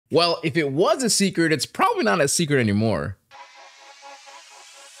Well, if it was a secret, it's probably not a secret anymore.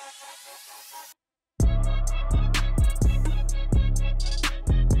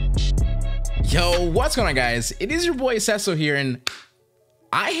 Yo, what's going on, guys? It is your boy Seso here, and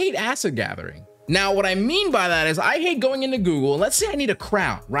I hate asset gathering. Now, what I mean by that is I hate going into Google. Let's say I need a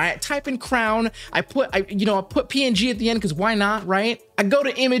crown, right? I type in crown. I put PNG at the end because why not, right? I go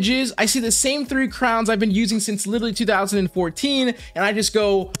to images. I see the same 3 crowns I've been using since literally 2014, and I just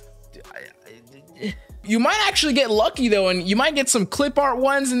go. You might actually get lucky though, and you might get some clip art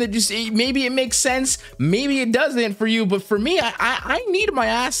ones, and maybe it makes sense, maybe it doesn't for you, but for me, I need my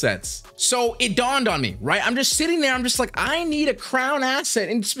assets. So it dawned on me, right? I'm just sitting there, I'm just like, I need a crown asset,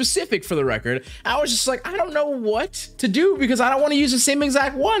 in specific for the record. I was just like, I don't know what to do because I don't want to use the same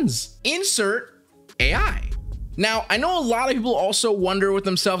exact ones. Insert AI. Now, I know a lot of people also wonder with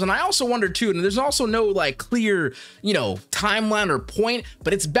themselves, and I also wonder too, and there's also no like clear, timeline or point,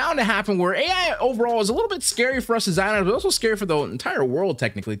 but it's bound to happen where AI overall is a little bit scary for us designers, but also scary for the entire world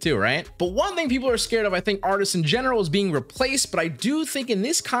technically too, right? But one thing people are scared of, I think artists in general, is being replaced, but I do think in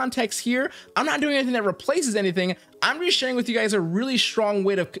this context here, I'm not doing anything that replaces anything. I'm just sharing with you guys a really strong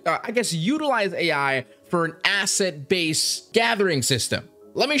way to, I guess, utilize AI for an asset-based gathering system.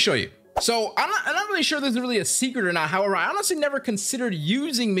 Let me show you. So I'm not really sure this is really a secret or not. However, I honestly never considered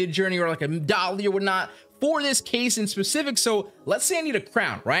using Midjourney or like a Dolly or whatnot for this case in specific. So let's say I need a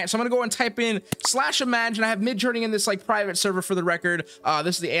crown, right? So I'm gonna go and type in /imagine. I have Midjourney in this like private server for the record.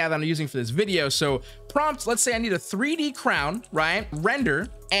 This is the AI that I'm using for this video. So prompt, let's say I need a 3D crown, right? Render.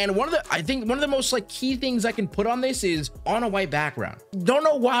 And I think one of the most like key things I can put on this is on a white background. Don't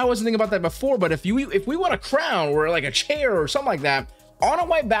know why I wasn't thinking about that before, but if we want a crown or like a chair or something like that, on a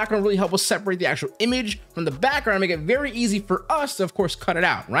white background really help us separate the actual image from the background and make it very easy for us to, of course, cut it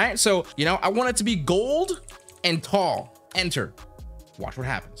out, right? So, I want it to be gold and tall. Enter. Watch what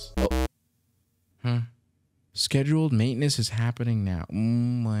happens. Scheduled maintenance is happening now. Oh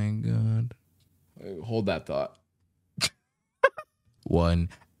my God. Hold that thought. 1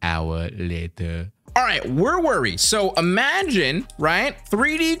 hour later. All right, where were we? So imagine, right?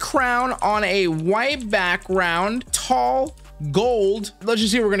 3D crown on a white background, tall, gold. Let's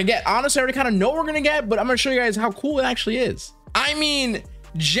just see what we're gonna get. Honestly, I already kind of know what we're gonna get, but I'm gonna show you guys how cool it actually is. I mean,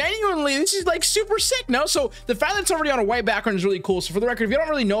 genuinely, this is like super sick, no? So the fact that it's already on a white background is really cool. So for the record, if you don't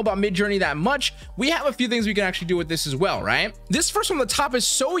really know about Midjourney that much, we have a few things we can actually do with this as well, right? This first one on the top is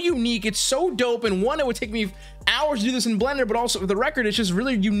so unique, it's so dope, and one, it would take me hours to do this in Blender, but also for the record, it's just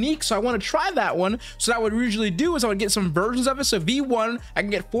really unique. So I want to try that one. So that what I would usually do is I would get some versions of it. So V1, I can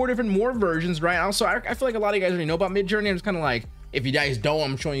get 4 different more versions, right? Also, I feel like a lot of you guys already know about Midjourney. I'm just kind of like, if you guys don't,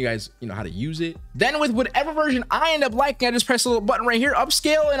 I'm showing you guys, how to use it. Then with whatever version I end up liking, I just press a little button right here,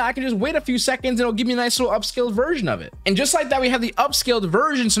 upscale, and I can just wait a few seconds and it'll give me a nice little upscaled version of it. And just like that, we have the upscaled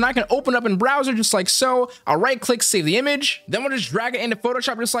version. So now I can open up in browser just like so. I'll right click, save the image. Then we'll just drag it into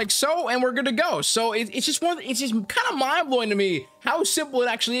Photoshop just like so, and we're good to go. So it's just kind of mind blowing to me how simple it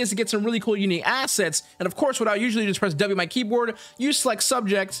actually is to get some really cool, unique assets. And of course, what I usually just press W on my keyboard, use select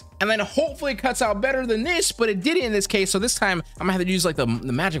subject, and then hopefully it cuts out better than this, but it didn't in this case. So this time I'm gonna have to use like the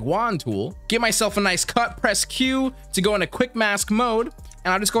magic wand tool, get myself a nice cut, press Q to go into quick mask mode.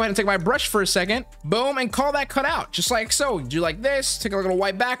 And I'll just go ahead and take my brush for a second, boom, and call that cut out, just like so. Do like this, take a little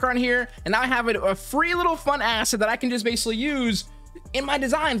white background here, and now I have a free little fun asset that I can just basically use in my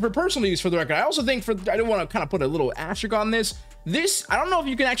design for personal use for the record. I also think I don't want to kind of put a little asterisk on this. I don't know if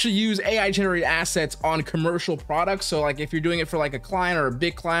you can actually use AI generated assets on commercial products. So like if you're doing it for like a client or a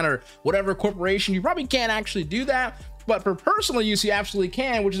big client or whatever corporation, you probably can't actually do that. But for personal use, you absolutely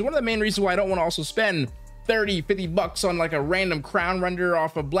can, which is one of the main reasons why I don't want to also spend 30, 50 bucks on like a random crown render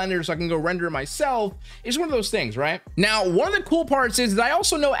off of Blender so I can go render it myself. It's one of those things, right? Now, one of the cool parts is that I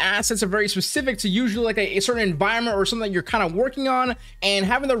also know assets are very specific to usually like a certain environment or something that you're kind of working on, and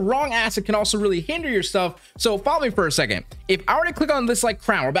having the wrong asset can also really hinder your stuff. So follow me for a second. If I were to click on this like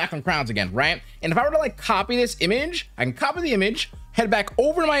crown, we're back on crowns again, right? And if I were to like copy this image, I can copy the image, head back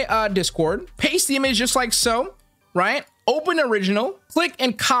over to my Discord, paste the image just like so, right? Open original, click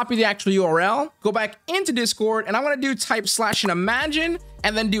and copy the actual URL, go back into Discord, and I'm gonna do type /imagine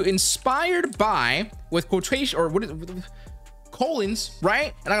and then do inspired by with quotation or colons,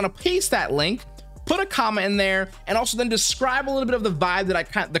 right? And I'm gonna paste that link, put a comma in there, and also then describe a little bit of the vibe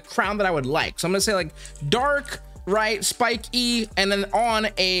that the crown that I would like. So I'm gonna say like dark right, spike E, and then on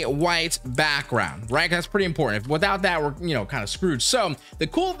a white background, right? That's pretty important. If without that, we're, you know, kind of screwed. So the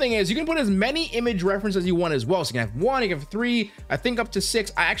cool thing is you can put as many image references as you want as well. So you can have 1, you can have 3, I think up to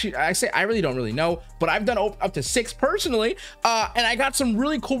 6. I really don't really know, but I've done up to 6 personally. And I got some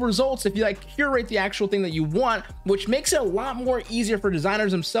really cool results if you like curate the actual thing that you want, which makes it a lot more easier for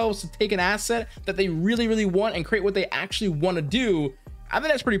designers themselves to take an asset that they really want and create what they actually want to do. I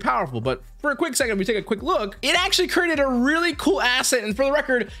think that's pretty powerful. But for a quick second, we take a quick look. It actually created a really cool asset. And for the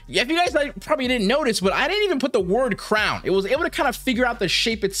record, if you guys probably didn't notice, but I didn't even put the word crown. It was able to kind of figure out the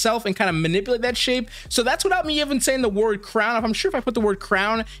shape itself and kind of manipulate that shape. So that's without me even saying the word crown. I'm sure if I put the word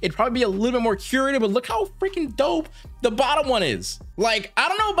crown, it'd probably be a little bit more curated, but look how freaking dope the bottom one is. Like, I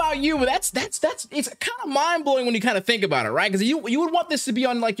don't know about you, but it's kind of mind blowing when you kind of think about it, right? Because you would want this to be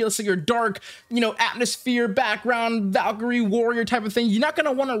on, like, let's say your dark, you know, atmosphere, background, Valkyrie, warrior type of thing. You're not going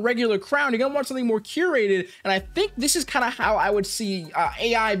to want a regular crown. You're going to want something more curated. And I think this is kind of how I would see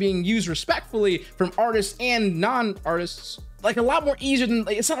AI being used respectfully from artists and non-artists. Like a lot more easier than,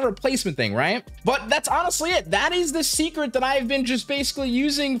 like, it's not a replacement thing, right? But that's honestly it. That is the secret that I've been just basically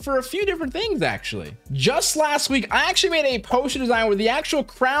using for a few different things, actually. Just last week, I actually made a poster design where the actual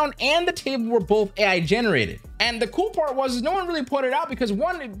crown and the table were both AI generated. And the cool part was no one really pointed out because,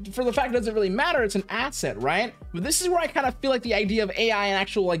 one, for the fact it doesn't really matter, it's an asset, right? But this is where I kind of feel like the idea of AI and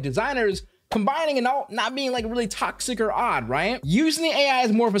actual, like, designers combining and not being like really toxic or odd, right? Using the AI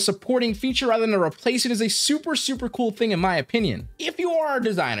as more of a supporting feature rather than a replacement is a super cool thing in my opinion. If you are a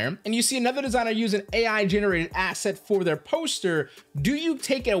designer and you see another designer use an AI generated asset for their poster, do you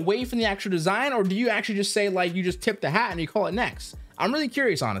take it away from the actual design, or do you actually just say, like, you just tip the hat and you call it next? I'm really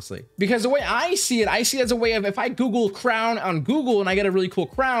curious, honestly, because the way I see it as a way of, if I Google crown on Google and I get a really cool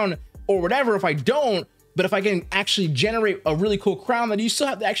crown or whatever, if I don't, but if I can actually generate a really cool crown, then you still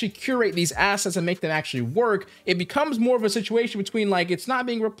have to actually curate these assets and make them actually work. It becomes more of a situation between, like, it's not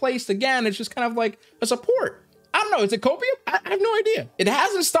being replaced again. It's just kind of like a support. I don't know. Is it copium? I have no idea. It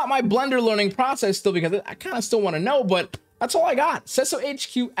hasn't stopped my Blender learning process still, because I kind of still want to know, but that's all I got. Seso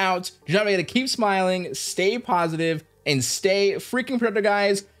HQ out. Remember to keep smiling, stay positive, and stay freaking productive,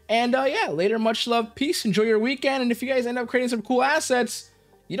 guys. And yeah, later, much love, peace, enjoy your weekend. And if you guys end up creating some cool assets,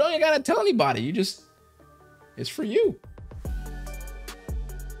 you don't even gotta tell anybody. You just, it's for you.